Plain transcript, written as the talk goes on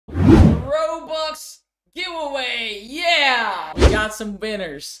giveaway. Yeah, we got some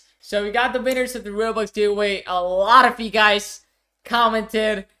winners. So we got the winners of the Roblox giveaway. A lot of you guys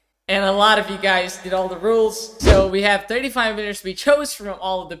commented, and a lot of you guys did all the rules. So we have 35 winners we chose from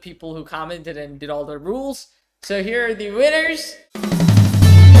all of the people who commented and did all the rules. So here are the winners.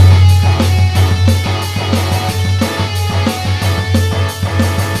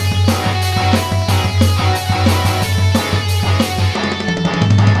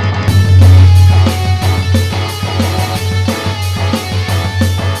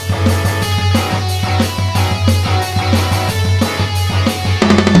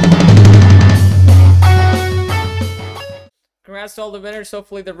 Congrats to all the winners.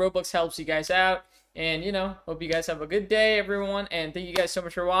 Hopefully the Roblox helps you guys out. And, you know, hope you guys have a good day, everyone. And thank you guys so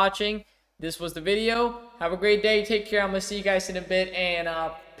much for watching. This was the video. Have a great day. Take care. I'm going to see you guys in a bit. And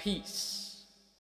peace.